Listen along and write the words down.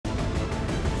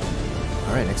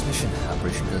Alright, next mission,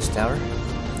 Operation Ghost Tower. We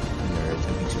are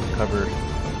attempting to recover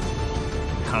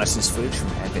reconnaissance footage from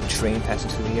an advent train passing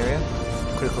through the area.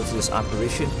 Critical to this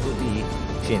operation will be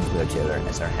Chang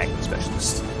as our hacking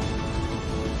specialist.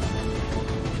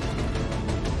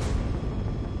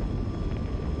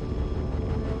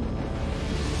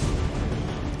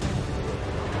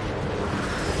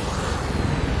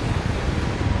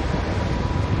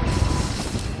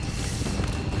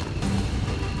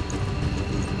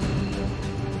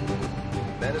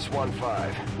 Menace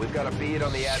 1-5. We've got a bead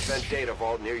on the Advent data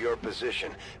vault near your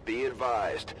position. Be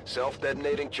advised,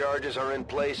 self-detonating charges are in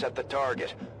place at the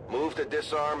target. Move to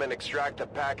disarm and extract the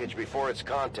package before its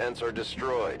contents are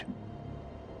destroyed.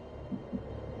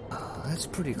 That's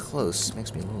pretty close.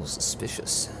 Makes me a little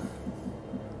suspicious.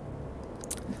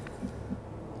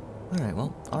 Alright,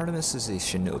 well, Artemis is a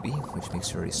shinobi, which makes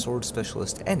her a sword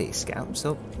specialist and a scout,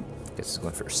 so I guess it's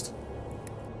going first.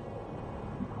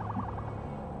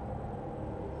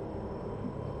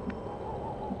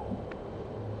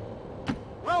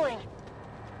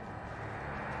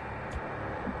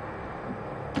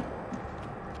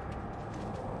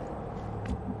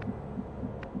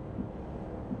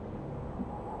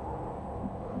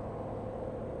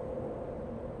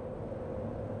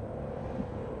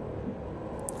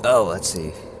 Oh, that's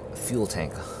a fuel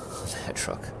tank on that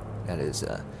truck. That is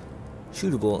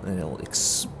shootable and it'll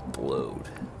explode.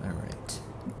 Alright.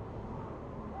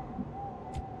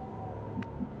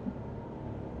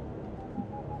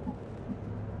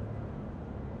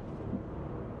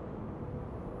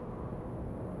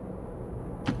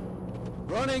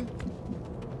 Running!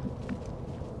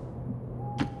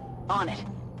 On it.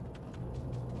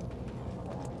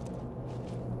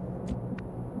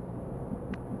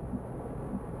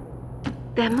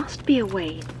 There must be a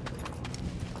way.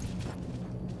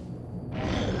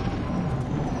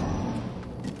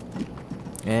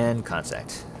 And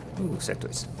contact. Ooh,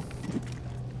 sectoids.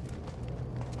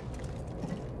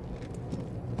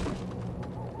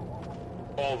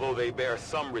 Although they bear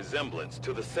some resemblance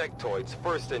to the sectoids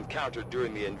first encountered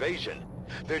during the invasion,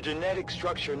 their genetic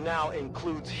structure now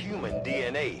includes human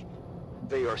DNA.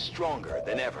 They are stronger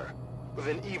than ever, with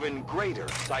an even greater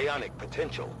psionic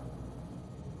potential.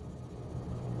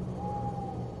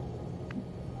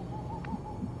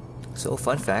 So,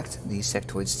 fun fact, these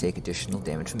sectoids take additional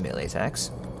damage from melee attacks,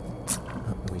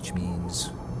 which means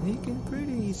we can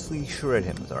pretty easily shred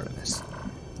him with Artemis.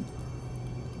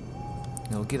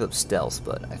 It'll give up stealth,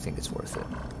 but I think it's worth it.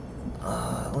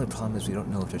 The only problem is we don't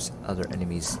know if there's other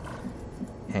enemies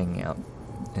hanging out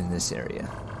in this area,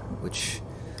 which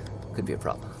could be a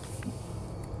problem.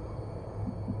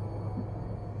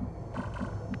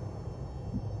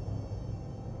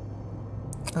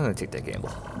 I'm gonna take that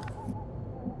gamble.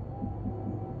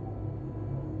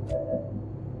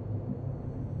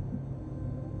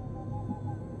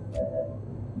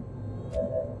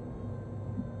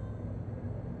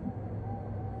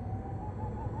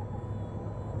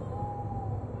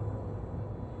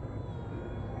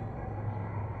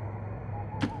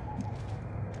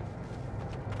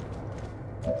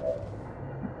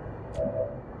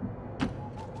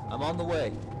 I'm on the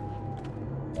way.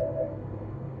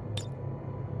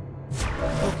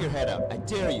 Poke your head out. I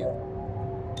dare you.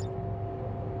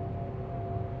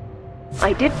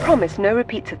 I did promise no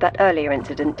repeats of that earlier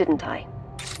incident, didn't I?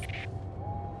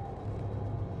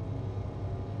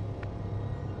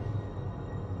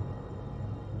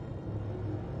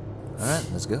 Alright,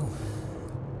 let's go.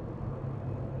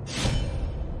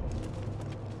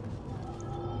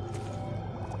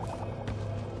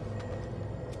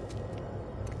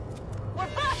 We're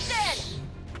busted!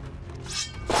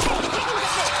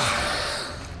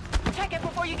 Check it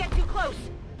before you get too close.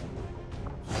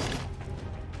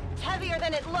 It's heavier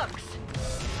than it looks.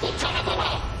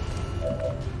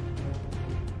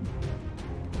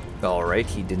 Alright,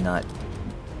 he did not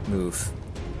move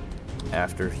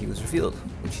after he was revealed,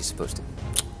 which he's supposed to.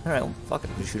 Alright, well, fuck it,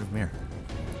 we shoot him from here.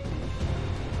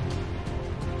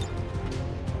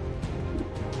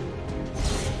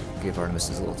 Give Artemis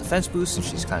his little defense boost since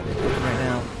she's kind of broken right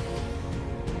now.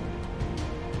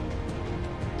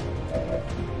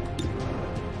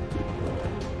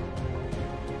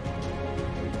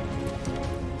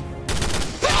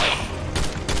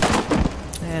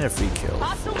 And a free kill.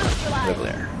 Look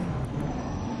there.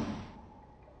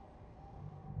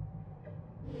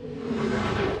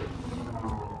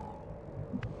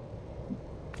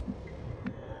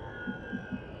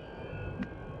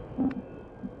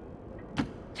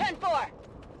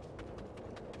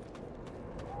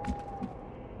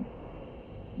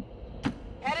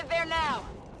 Headed there now.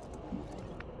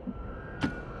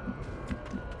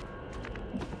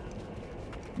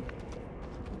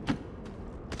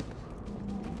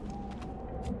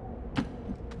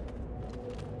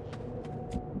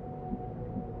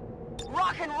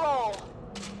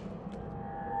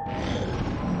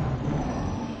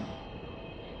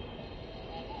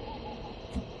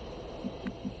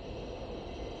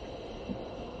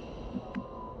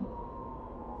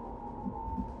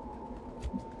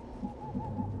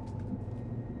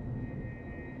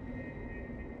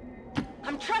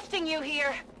 Losing you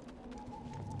here.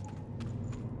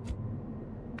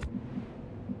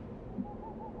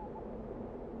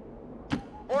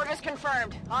 Orders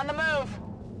confirmed. On the move.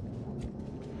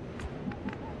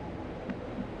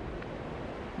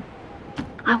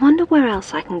 I wonder where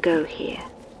else I can go here.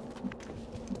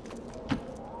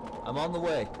 I'm on the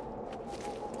way.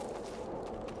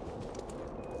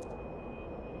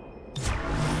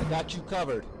 I got you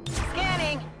covered.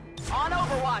 Scanning. On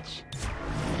Overwatch.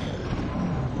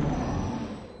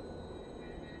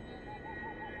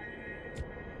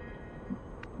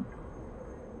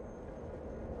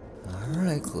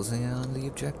 Alright, closing in on the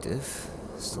objective.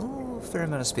 Still a fair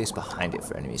amount of space behind it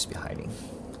for enemies to be hiding.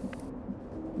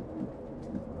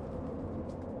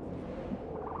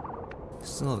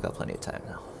 Still have got plenty of time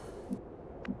now.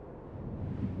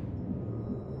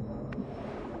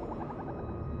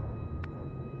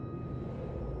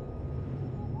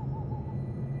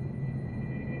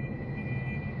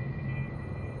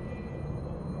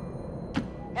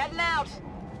 Heading out.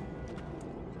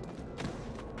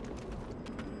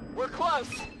 We're close.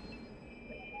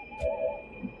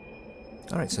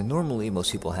 Alright, so normally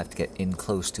most people have to get in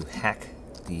close to hack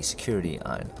the security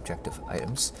on objective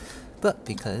items, but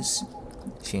because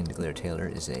Shane DeClaire-Taylor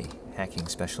is a hacking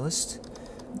specialist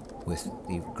with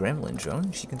the Gremlin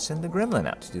drone, she can send the Gremlin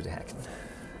out to do the hacking.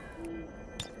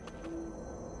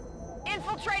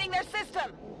 Infiltrating their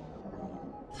system.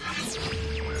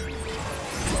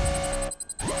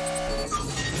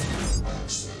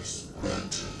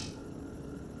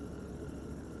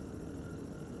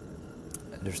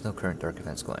 There's no current dark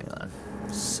events going on,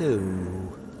 so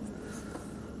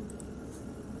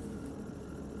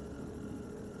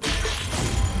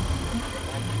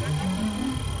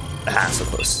so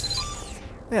close.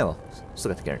 Yeah, well, still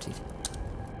got the guaranteed.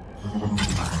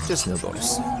 Just no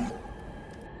bonus.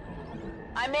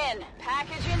 I'm in.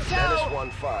 Package in Status tow.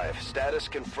 1-5. Status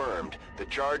confirmed. The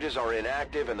charges are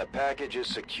inactive and the package is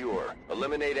secure.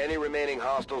 Eliminate any remaining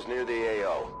hostiles near the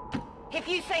AO. If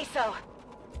you say so.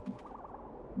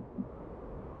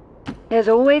 There's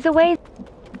always a way.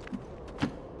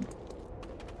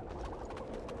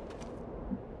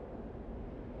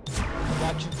 I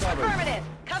got you covered. Affirmative.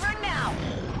 Covering now.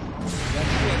 Got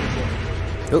you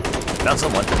in. Oh, found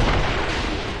someone.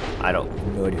 I don't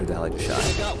know who the hell I just shot.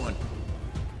 I got one.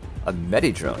 A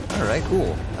medi drone. Alright,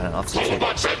 cool. And an officer too.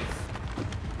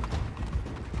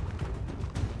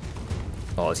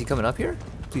 Oh, is he coming up here?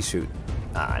 Please shoot.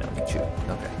 Ah, I don't need to shoot.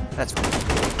 Okay, that's fine.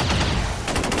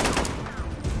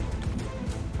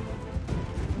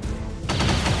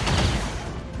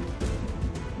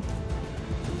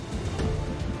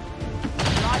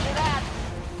 Roger that.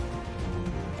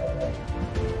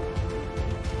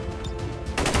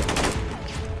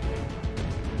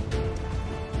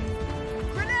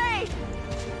 Grenade!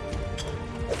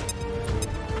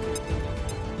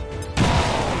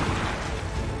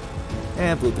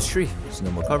 And blew up his tree. There's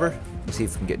no more cover. Let's see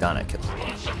if we can get Donna killed.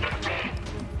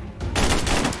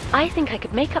 I think I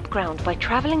could make up ground by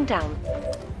traveling down.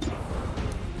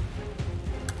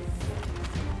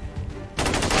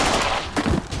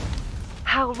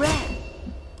 How rare.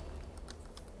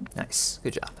 Nice.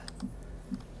 Good job.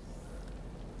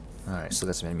 Alright, still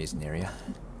got some enemies in the area.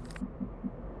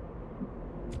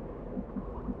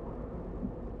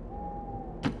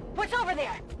 What's over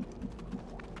there?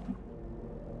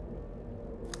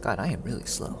 God, I am really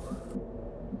slow.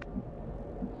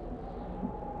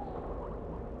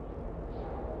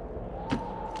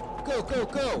 Go, go,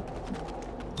 go!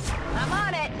 I'm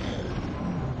on it.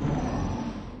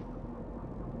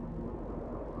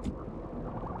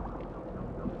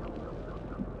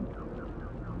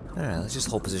 Alright, let's just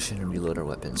hold position and reload our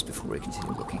weapons before we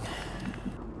continue looking.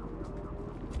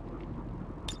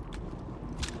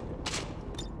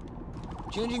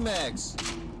 Changing mags.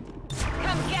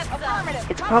 Come get some.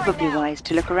 It's Covering probably now. wise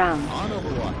to look around. On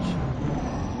Overwatch.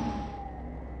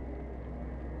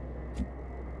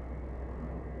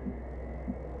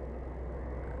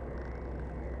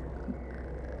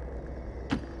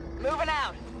 Moving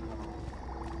out.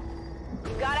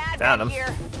 Got Found advent him.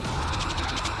 here.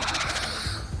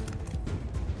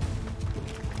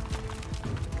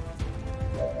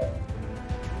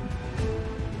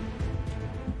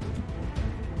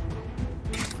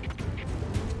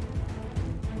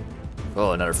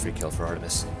 Oh, another free kill for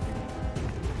Artemis.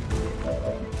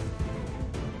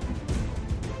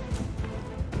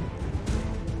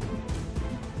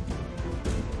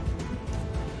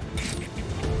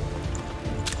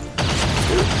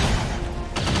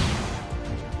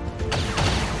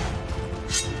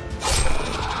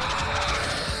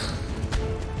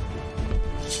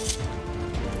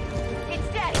 It's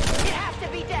dead. It has to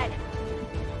be dead.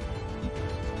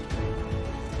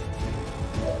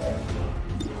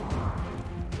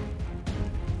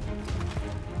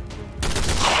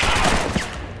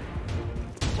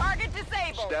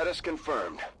 Status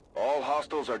confirmed. All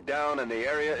hostiles are down and the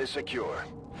area is secure.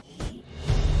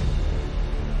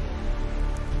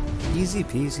 Easy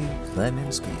peasy, lemon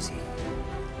squeezy.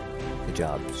 Good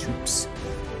job, troops.